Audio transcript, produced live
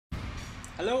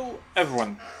Hello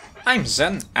everyone, I'm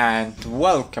Zen and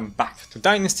welcome back to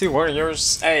Dynasty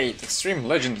Warriors 8 Xtreme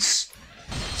Legends.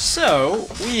 So,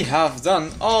 we have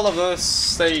done all of the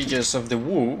stages of the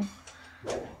Wu.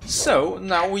 So,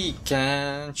 now we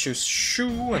can choose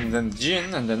Shu and then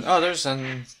Jin and then others,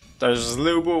 and there's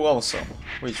Lu Bu also,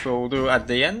 which we'll do at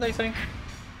the end, I think.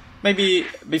 Maybe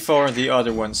before the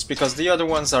other ones, because the other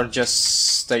ones are just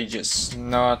stages,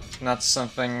 not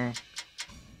something...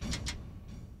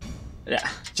 Yeah,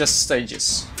 just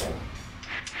stages.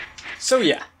 So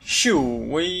yeah, Shu,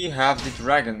 we have the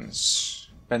dragons.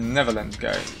 Benevolent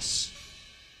guys.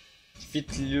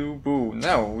 Defeat Lu Bu.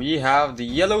 Now we have the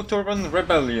Yellow Turban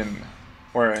Rebellion,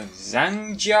 where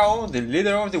Zhang Jiao, the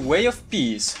leader of the Way of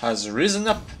Peace, has risen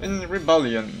up in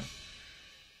rebellion.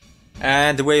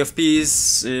 And the Way of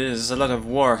Peace is a lot of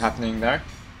war happening there.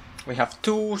 We have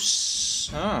two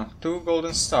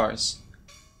golden stars.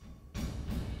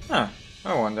 I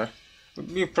wonder.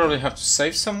 We probably have to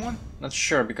save someone? Not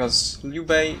sure, because Liu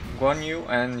Bei, Guan Yu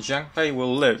and Zhang Fei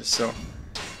will live, so...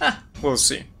 we'll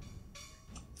see.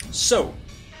 So...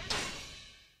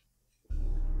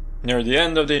 Near the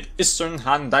end of the Eastern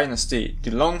Han Dynasty,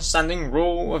 the long-standing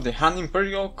rule of the Han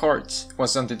Imperial Court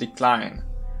was on the decline.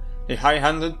 The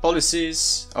high-handed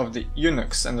policies of the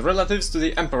eunuchs and relatives to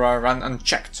the emperor ran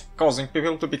unchecked, causing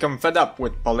people to become fed up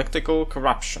with political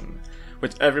corruption.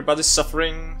 With everybody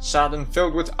suffering, sad and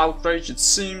filled with outrage, it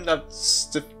seemed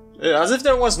as if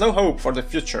there was no hope for the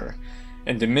future.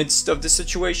 In the midst of the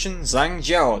situation, Zhang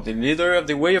Jiao, the leader of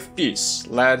the Way of Peace,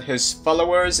 led his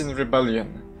followers in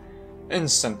rebellion.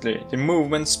 Instantly, the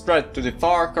movement spread to the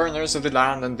far corners of the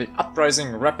land and the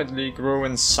uprising rapidly grew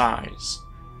in size.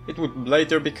 It would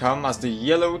later become as the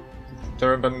Yellow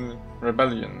Turban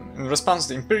Rebellion. In response,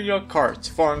 the Imperial Court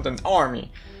formed an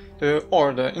army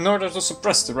in order to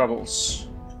suppress the rebels.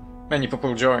 Many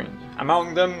people joined.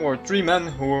 Among them were three men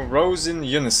who rose in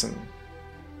unison.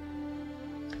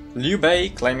 Liu Bei,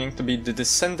 claiming to be the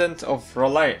descendant of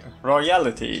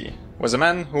royalty, was a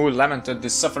man who lamented the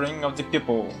suffering of the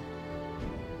people.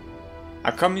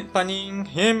 Accompanying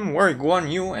him were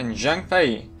Guan Yu and Zhang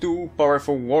Fei, two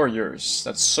powerful warriors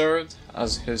that served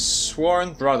as his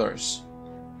sworn brothers.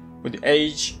 With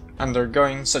age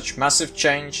undergoing such massive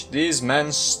change, these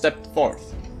men stepped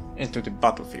forth into the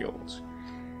battlefield.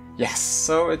 Yes,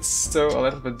 so it's still a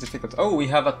little bit difficult. Oh, we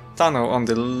have a tunnel on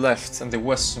the left and the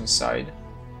western side.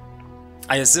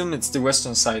 I assume it's the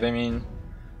western side, I mean...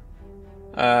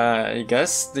 I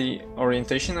guess the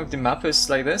orientation of the map is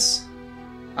like this?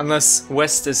 Unless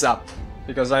west is up,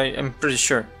 because I am pretty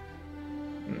sure.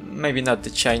 Maybe not the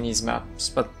Chinese maps,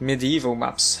 but medieval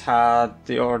maps had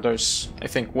the orders. I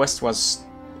think west was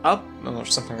up or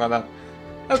something like that.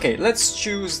 Okay, let's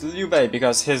choose Liu Bei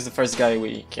because he's the first guy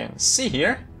we can see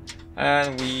here.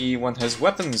 And we want his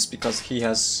weapons because he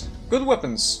has good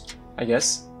weapons, I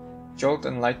guess. Jolt,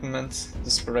 Enlightenment,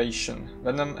 Desperation,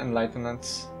 Venom,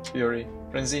 Enlightenment, Fury,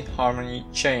 Frenzy, Harmony,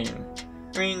 Chain.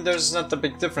 I mean, there's not a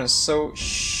big difference, so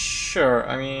sure,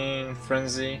 I mean,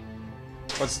 Frenzy.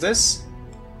 What's this?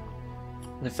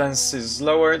 Defense is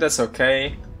lower, that's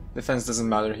okay. Defense doesn't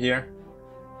matter here.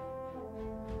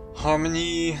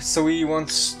 Harmony, so we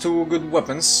want two good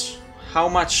weapons. How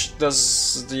much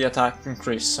does the attack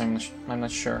increase? I'm not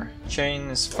sure. Chain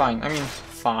is fine, I mean,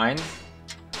 fine.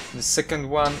 The second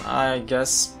one, I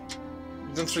guess,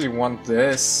 don't really want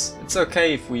this. It's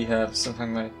okay if we have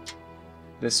something like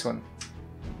this one.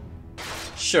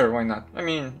 Sure, why not? I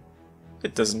mean,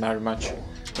 it doesn't matter much.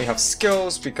 We have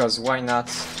skills, because why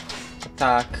not?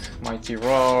 Attack, Mighty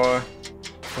Roar,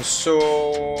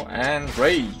 Muso, and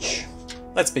Rage.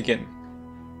 Let's begin.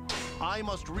 I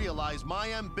must realize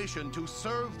my ambition to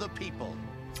serve the people.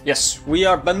 Yes, we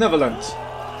are benevolent.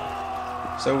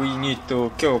 So we need to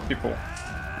kill people.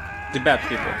 The bad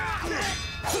people.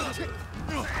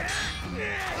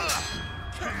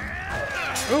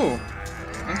 Ooh,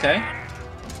 okay.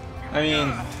 I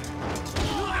mean,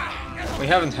 we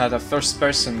haven't had a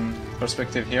first-person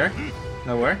perspective here.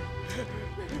 Nowhere.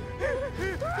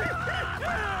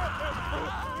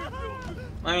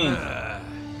 I mean,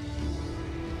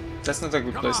 that's not a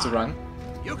good place to run.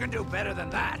 You can do better than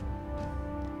that.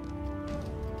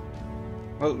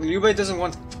 Well, Liu Bei doesn't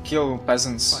want to kill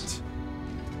peasants. But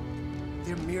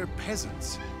they're mere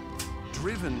peasants,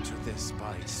 driven to this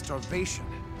by starvation,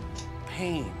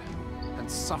 pain,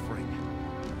 and suffering.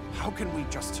 How can we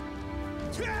just...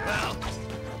 Well,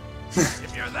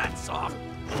 if you're that soft,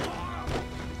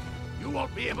 you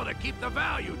won't be able to keep the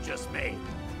vow you just made.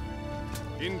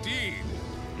 Indeed.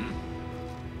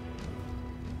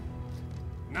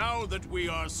 Now that we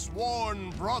are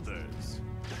sworn brothers,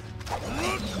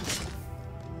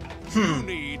 You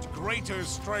need greater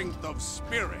strength of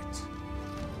spirit.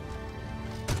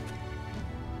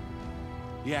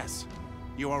 Yes,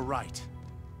 you are right.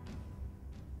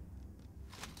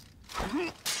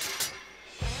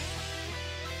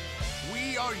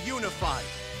 We are unified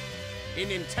in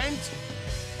intent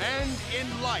and in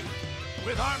life.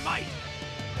 With our might.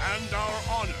 And our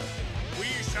honor, we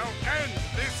shall end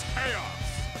this chaos.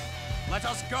 Let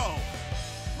us go,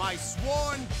 my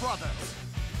sworn brothers.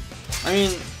 I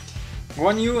mean,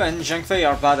 Guan Yu and Zhang Fei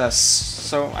are badass,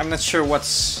 so I'm not sure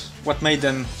what made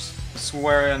them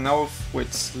swear an oath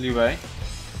with Liu Bei.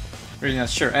 Really not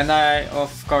sure. And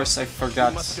of course, I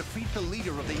forgot. We must defeat the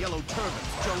leader of the Yellow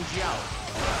Turbans, Zhong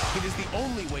Jiao. It is the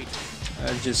only way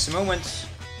to... Just a moment.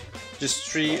 Just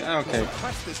three. Okay.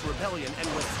 suppress this rebellion and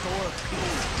restore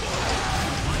peace.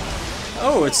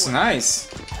 Oh, it's nice.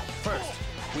 First,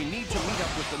 we need to meet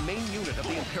up with the main unit of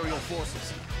the Imperial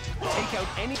forces. Take out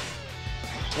any...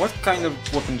 What kind of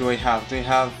weapon do I have? Do I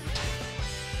have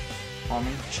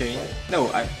armor chain? No,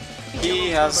 he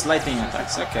has lightning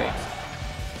attacks. Okay.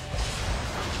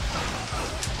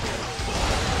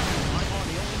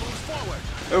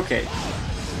 Okay.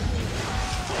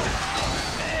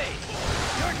 Hey,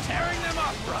 you're tearing them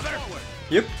up, brother.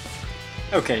 Yep.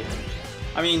 Okay.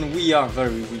 I mean, we are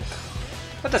very weak,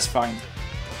 but that's fine.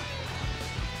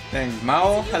 Then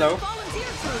Mao, hello. Volunteer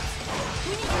troops!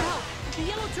 We need your help. The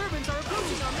Yellow Turbans are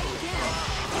approaching our main camp.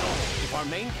 If our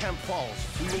main camp falls,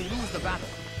 we will lose the battle.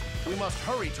 We must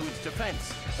hurry to its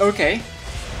defense. Okay.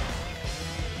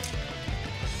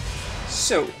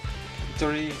 So,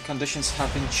 the conditions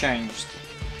have been changed.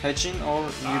 Hedging or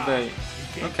Liu Bei?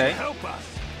 Okay. Help us.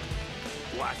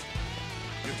 What?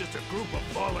 You're just a group of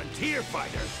volunteer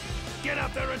fighters. Get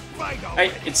out there and fight already.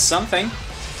 Hey, it's something.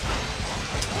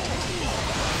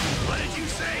 What did you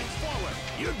say? Forward.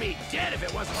 You'd be dead if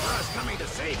it wasn't for us coming to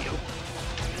save you.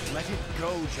 Let it go,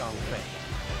 Zhang Fei.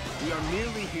 We are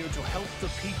merely here to help the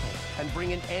people and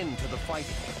bring an end to the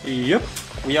fighting. Yep.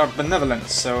 We are benevolent,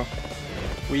 so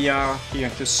we are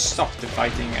here to stop the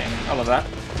fighting and all of that.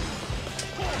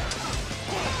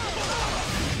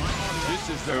 This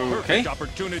is the perfect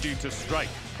opportunity to strike.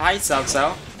 Hi, Cao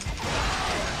Cao.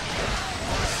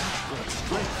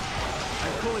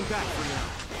 I'm pulling back for now.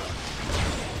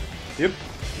 Yep.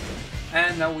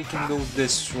 And now we can go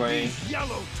this way. These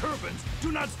Yellow Turbans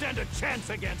do not stand a chance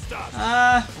against us.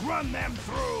 Run them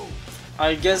through.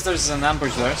 I guess there's an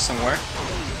ambush there somewhere.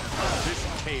 This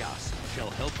chaos shall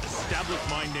help establish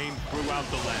my name throughout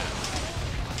the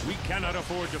land. We cannot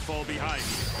afford to fall behind.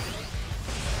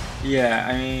 Yeah,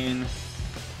 I mean,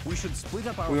 We should split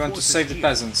up our we want to forces save the here.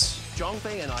 peasants. Zhang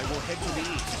Fei and I will head to the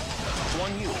east.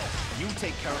 Guan Yu, you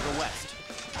take care of the west.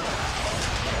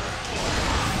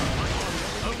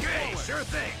 Okay, sure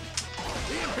thing.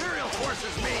 The Imperial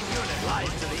Force's main unit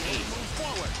lies to the east.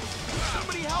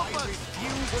 Somebody help us!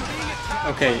 We're being attacked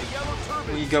Okay, by the Yellow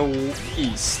Turbans. we go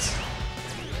east.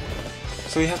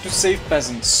 So we have to save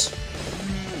peasants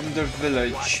in their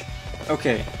village.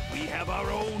 Okay, We have our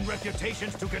own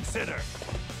reputations to consider.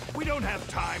 We don't have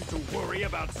time to worry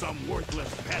about some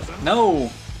worthless peasant. no,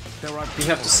 There are we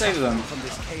have to save them. from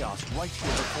this chaos right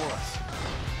here before us.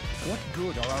 What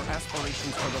good are our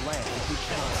aspirations for the land if we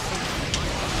cannot save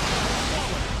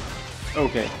them?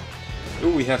 Okay.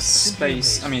 Ooh, we have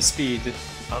space. I mean speed.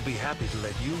 I'll be happy to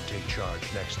let you take charge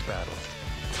next battle.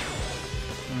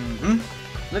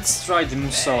 Let's try the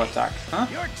Musou attack, huh?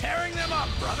 You're tearing them up,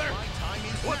 brother.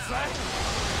 What's that?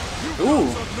 Ooh,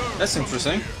 that's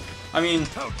interesting. I mean,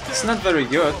 it's not very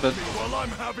good, but While I'm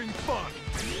having fun.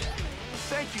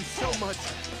 Thank you so much.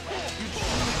 You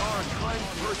truly are a kind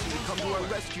person to come to our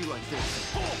rescue like this.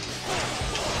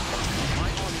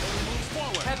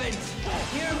 Heavens,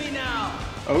 hear me now!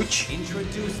 ouch.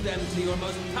 Introduce them to your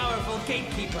most powerful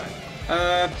gatekeeper.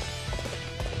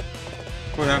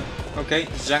 Okay,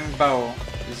 Zhang Bao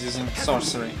is using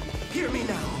sorcery. Hear me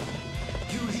now!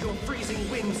 Use your freezing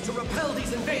winds to repel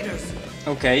these invaders!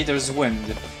 Okay, there's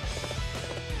wind.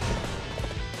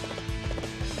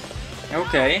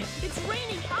 Okay, It's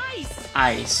raining ice!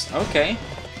 ice. Okay.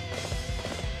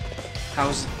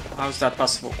 How's that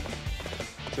possible?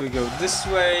 So we go this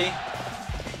way.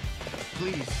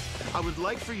 Please, I would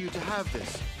like for you to have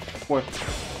this. What?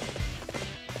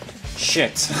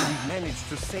 Shit. We've managed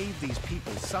to save these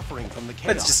people suffering from the chaos.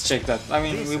 Let's just check that. I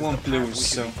mean, This we is won't the path we lose,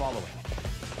 should so be following.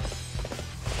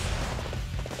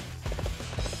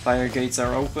 fire gates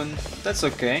are open. That's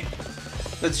okay.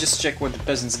 Let's just check what the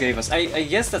peasants gave us. I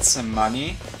guess that's some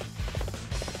money.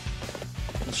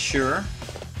 Sure.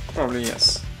 Probably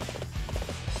yes.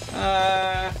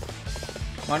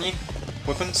 Money?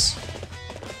 Weapons?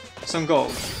 Some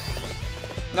gold.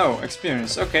 No,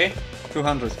 experience. Okay.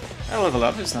 200. A level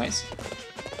up is nice.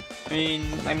 I mean,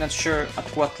 I'm not sure at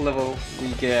what level we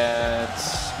get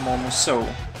more Musou.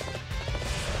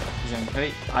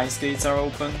 Okay, ice gates are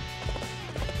open.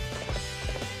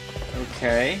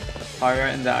 Okay, fire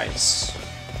and ice.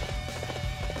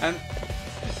 And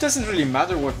it doesn't really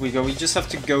matter what we go, we just have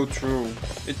to go through.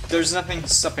 There's nothing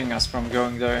stopping us from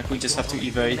going there, we just have to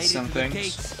evade some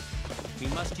things. We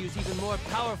must use even more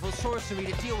powerful sorcery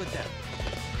to deal with them.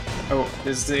 Oh,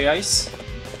 there's the ice?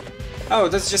 Oh,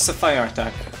 that's just a fire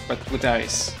attack, but with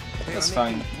ice. That's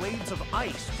fine. Blades of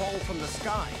ice fall from the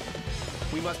sky.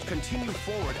 We must continue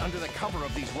forward under the cover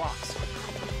of these rocks.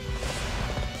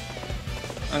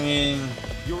 I mean,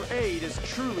 Your aid is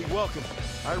truly welcome.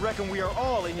 I reckon we are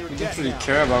all in your we debt don't really now.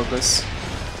 care about this.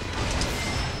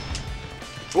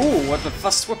 Ooh, what a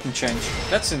fast weapon change.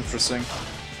 That's interesting.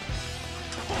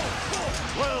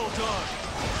 Well done.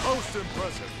 Most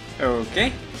impressive.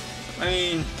 Okay. I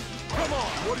mean, Come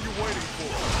on, what are you waiting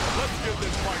for? Let's get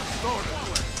this fight started.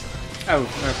 oh,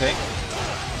 okay.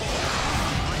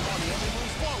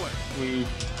 We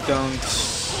don't.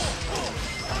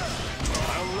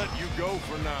 I'll let you go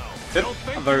for now. Yep, Don't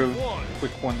think a very you won.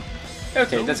 quick one.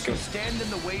 Okay, Those that's who good. stand in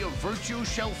the way of virtue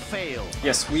shall fail.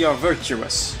 Yes, we are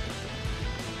virtuous.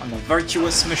 On a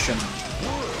virtuous mission.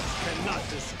 Words cannot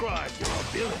describe your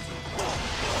ability.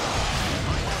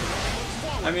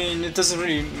 I mean, it doesn't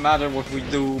really matter what we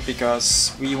do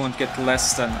because we won't get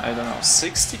less than, I don't know,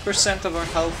 60% of our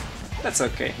health. That's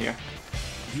okay here.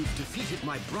 You've defeated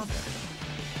my brother.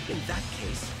 In that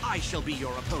case, I shall be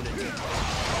your opponent.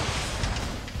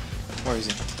 Where is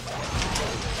he?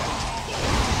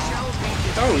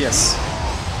 Oh, yes.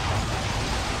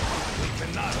 We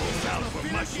cannot hold out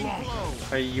for much longer.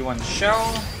 Hey, you want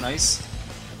shell? Nice.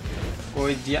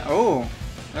 Oh,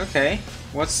 okay.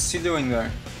 What's he doing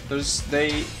there?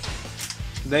 They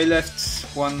left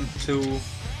 1, 2,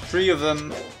 3 of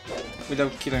them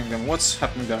without killing them. What's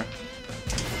happening there?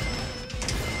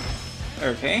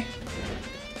 Okay.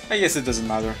 I guess it doesn't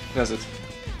matter, does it?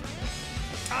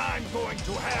 I'm going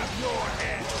to have your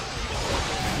head.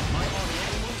 My army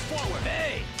moves forward.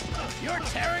 Hey, you're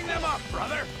tearing them up,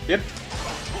 brother. Yep.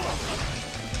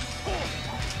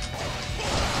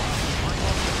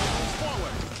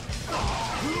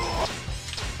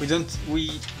 We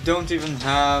don't even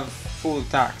have full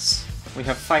attacks. We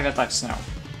have 5 attacks now.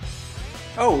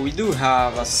 Oh, we do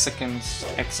have a second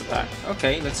X attack.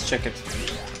 Okay, let's check it.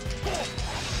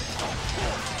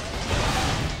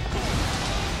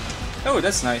 Oh,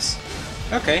 that's nice.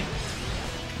 Okay,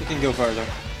 we can go further.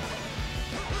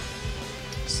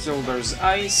 Still there's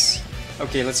ice.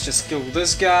 Okay, let's just kill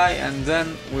this guy and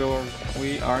then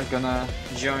we are gonna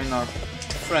join our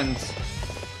friend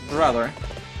brother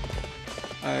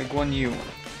Guan Yu.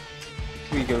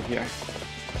 We go here.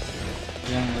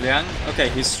 Zhang Liang. Okay,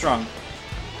 he's strong.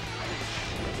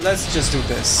 Let's just do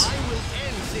this. I will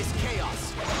end this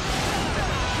chaos.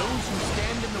 Those who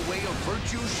stand in the way of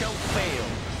virtue shall fail.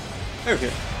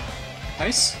 Okay.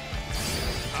 Nice.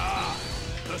 Ah,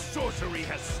 the sorcery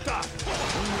has stopped.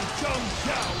 Only Zhang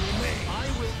Xiao remains. I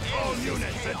will All end this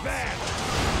units chaos. advance.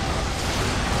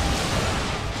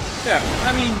 Yeah,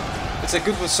 I mean, it's a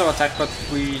good Musou attack, but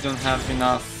we don't have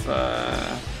enough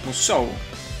Musou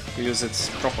to use it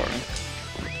properly.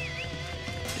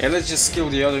 Yeah, let's just kill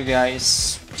the other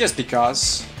guys, just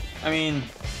because. I mean,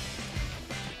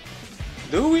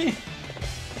 do we?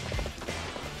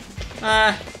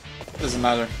 Doesn't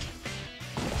matter.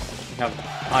 We have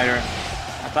higher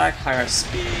attack, higher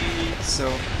speed,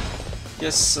 so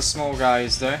just a small guy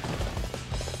is there.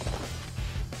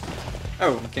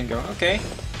 Oh, we can go, okay.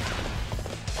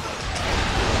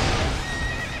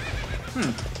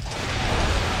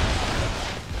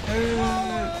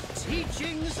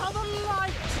 Teachings are the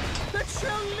light that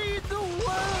shall lead the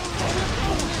world.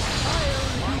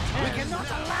 We cannot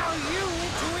allow you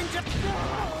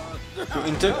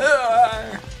to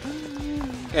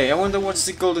Hey, I wonder what's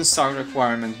the golden star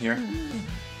requirement here.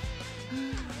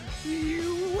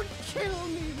 You would kill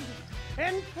me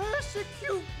and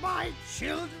persecute my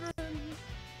children.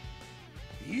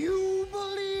 You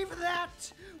believe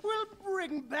that will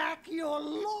bring back your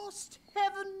lost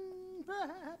heaven,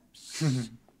 perhaps?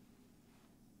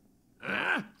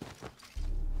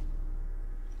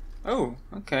 Oh,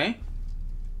 okay.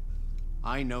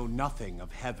 I know nothing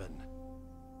of heaven.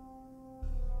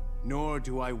 Nor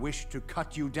do I wish to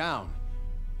cut you down.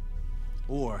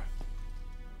 Or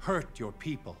hurt your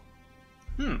people.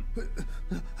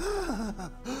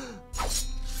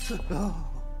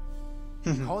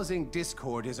 Causing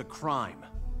discord is a crime.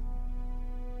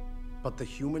 But the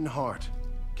human heart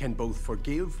can both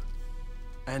forgive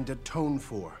and atone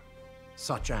for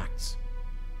such acts.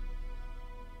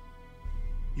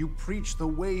 You preach the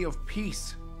way of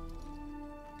peace.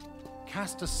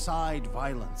 Cast aside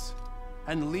violence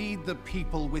and lead the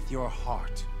people with your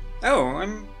heart.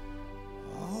 Oh,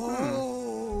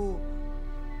 Oh,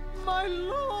 my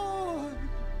lord!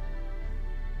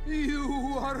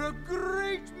 You are a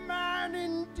great man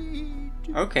indeed.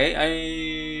 Okay,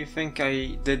 I think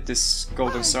I did this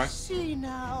golden star. I see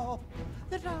now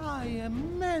that I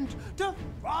am meant to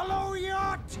follow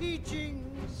your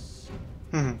teachings.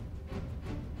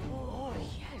 Oh,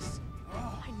 yes.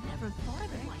 I never thought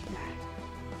of it like that.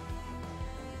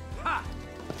 Ha!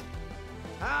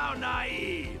 How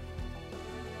naive!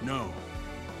 No,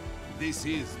 this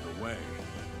is the way.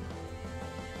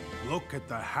 Look at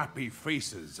the happy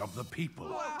faces of the people.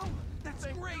 Wow, that's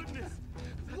great.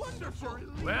 Wonderful.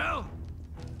 Well,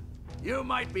 you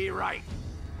might be right.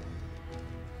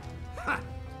 Ha!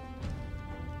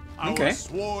 Okay. Our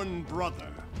sworn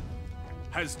brother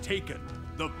has taken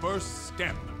the first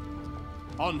step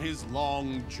on his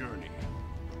long journey.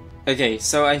 Okay,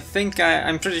 so I think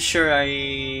I'm pretty sure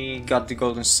I got the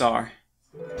golden star.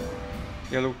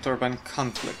 Yellow Turban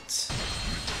conflict.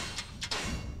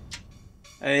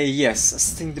 Yes,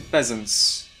 assisting the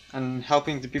peasants and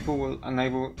helping the people will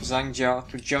enable Zhang Jiao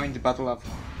to join the Battle of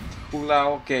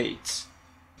Hulao Gate.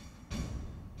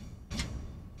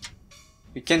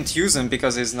 We can't use him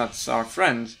because he's not our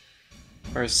friend,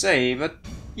 per se, but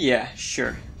yeah,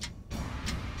 sure.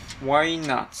 Why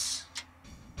not?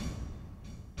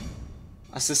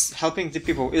 Assist helping the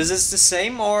people. Is this the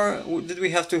same, or did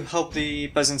we have to help the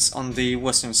peasants on the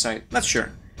western side? Not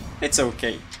sure. It's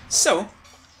okay. So,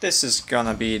 this is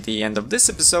gonna be the end of this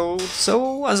episode.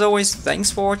 So, as always,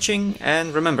 thanks for watching,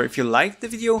 and remember, if you liked the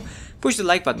video, push the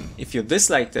like button. If you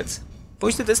disliked it,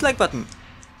 push the dislike button.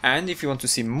 And if you want to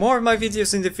see more of my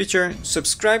videos in the future,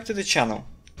 subscribe to the channel.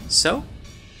 So,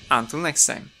 until next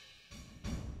time.